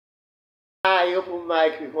Hi, open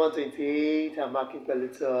mic with 128. I'm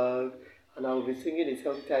akinpelu12, and I will be singing a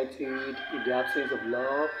song titled "In the Absence of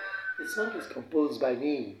Love." The song is composed by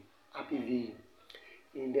me, Happy V.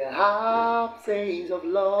 In the absence of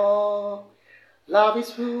love, love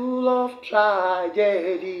is full of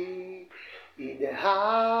tragedy. In the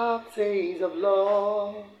absence of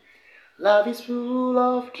love, love is full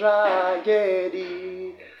of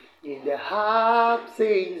tragedy. In the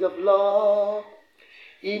absence of love,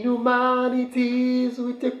 inhumanities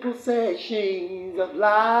we take possessions of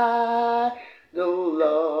life, no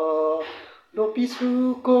love, no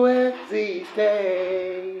peaceful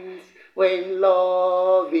coexistence when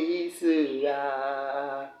love is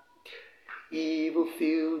around. Evil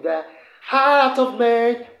fill the heart of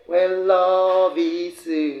man when love is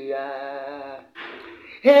around.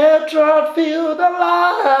 Hatred fill the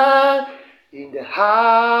land in the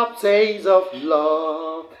absence of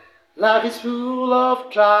love. Life is full of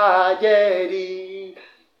tragedy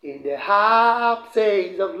in the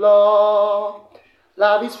absence of love.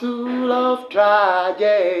 Love is full of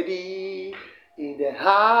tragedy in the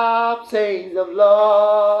absence of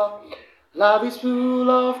love. Love is full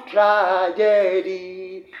of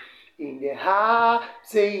tragedy in the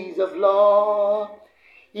absence of love.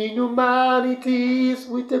 Inhumanities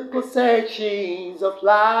with the possessions of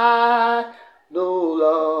life, no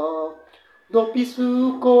love, no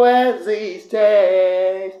peaceful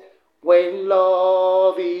coexistence when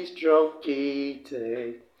love is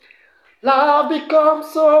truncated. Love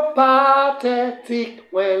becomes so pathetic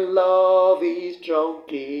when love is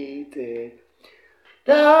truncated.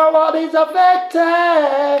 The world is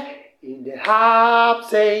affected in the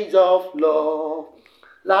absence of love.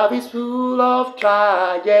 Love is full of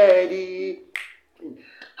tragedy,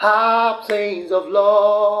 absence of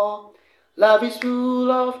love. Love is full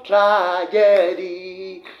of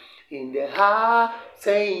tragedy, in the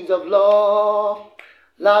absence of love.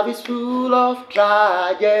 Love is full of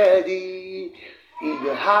tragedy, in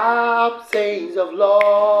the absence of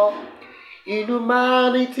love.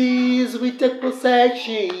 Inhumanities we take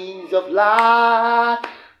possessions of life,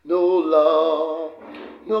 no love,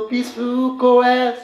 no peaceful coexistence